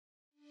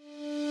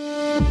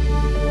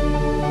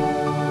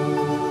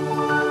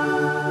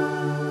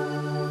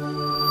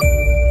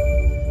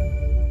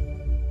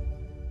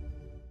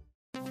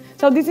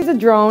So this is a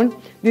drone.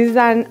 This is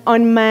an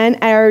unmanned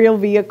aerial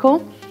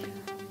vehicle.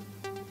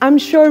 I'm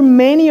sure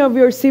many of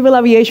your civil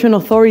aviation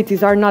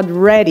authorities are not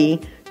ready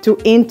to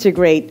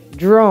integrate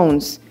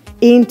drones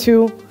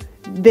into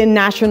the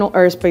national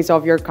airspace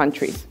of your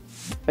countries.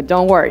 But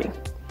don't worry.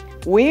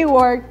 We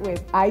worked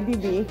with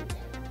IDB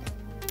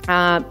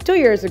 2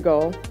 years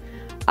ago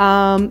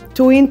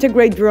to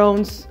integrate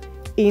drones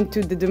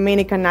into the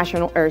Dominican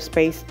national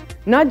airspace,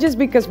 not just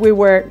because we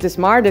were the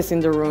smartest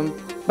in the room,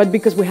 but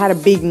because we had a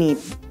big need.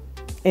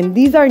 And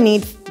these are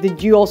needs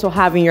that you also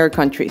have in your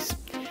countries.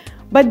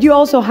 But you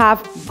also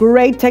have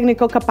great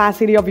technical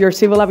capacity of your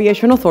civil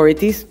aviation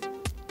authorities.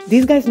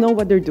 These guys know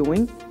what they're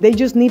doing. They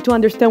just need to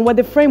understand what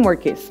the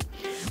framework is.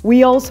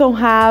 We also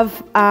have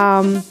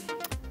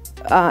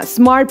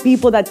smart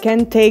people that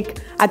can take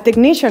a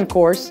technician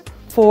course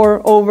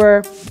for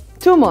over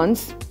 2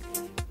 months.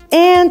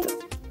 And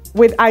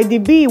with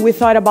IDB, we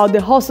thought about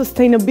the whole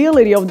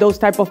sustainability of those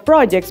type of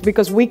projects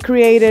because we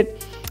created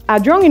a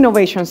drone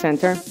innovation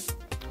center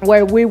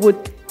where we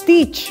would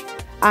teach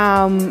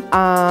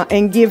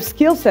and give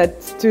skill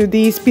sets to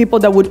these people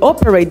that would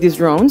operate these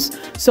drones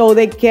so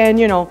they can,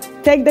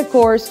 take the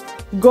course,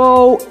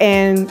 go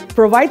and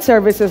provide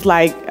services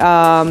like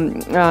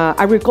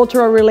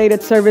agricultural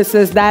related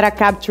services, data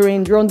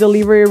capturing, drone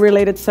delivery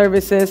related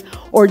services,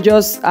 or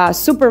just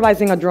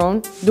supervising a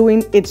drone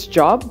doing its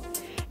job.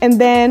 And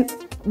then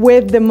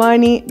with the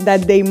money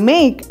that they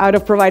make out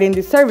of providing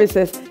these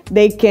services,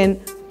 they can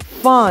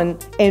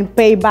fund and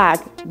pay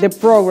back the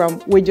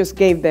program we just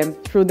gave them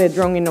through the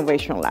Drone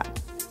Innovation Lab.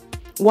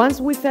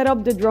 Once we set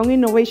up the Drone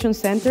Innovation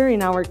Center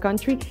in our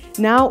country,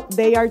 now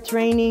they are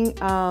training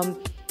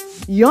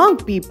young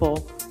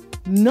people,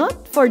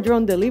 not for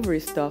drone delivery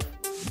stuff,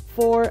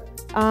 for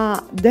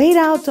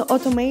data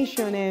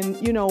automation and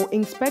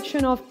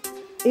inspection of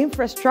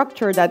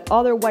infrastructure that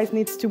otherwise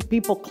needs to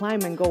people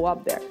climb and go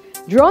up there.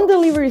 Drone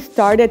delivery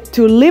started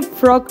to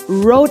leapfrog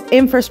road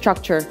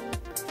infrastructure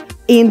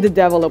in the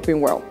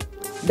developing world.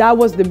 That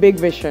was the big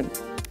vision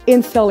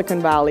in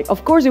Silicon Valley.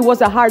 Of course, it was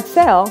a hard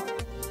sell,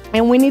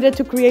 and we needed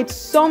to create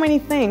so many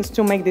things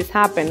to make this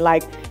happen.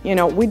 Like,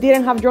 we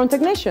didn't have drone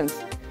technicians.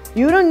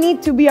 You don't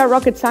need to be a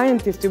rocket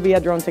scientist to be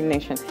a drone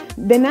technician.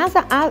 The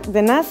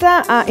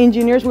NASA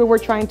engineers we were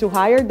trying to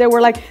hire, they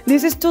were like,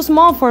 this is too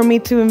small for me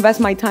to invest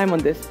my time on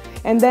this.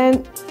 And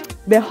then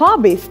the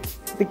hobbyists,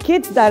 the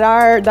kids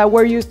that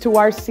were used to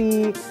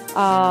RC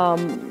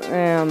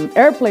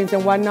airplanes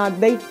and whatnot,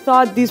 they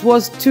thought this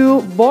was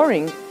too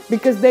boring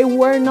because they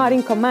were not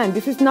in command.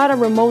 This is not a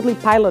remotely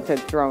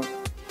piloted drone.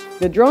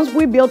 The drones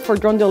we built for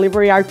drone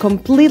delivery are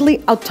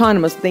completely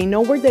autonomous. They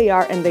know where they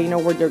are and they know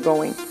where they're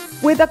going.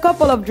 With a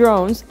couple of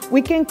drones,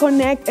 we can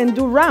connect and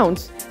do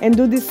rounds and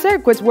do these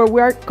circuits where we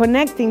are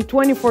connecting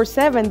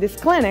 24/7 these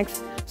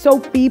clinics so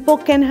people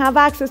can have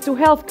access to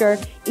healthcare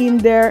in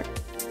their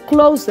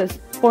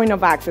closest point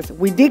of access.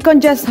 We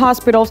decongest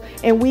hospitals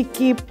and we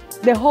keep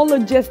the whole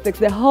logistics,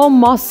 the whole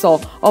muscle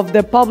of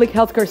the public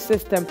healthcare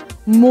system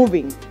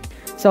moving.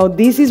 So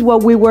this is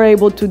what we were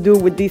able to do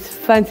with this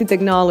fancy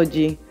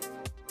technology.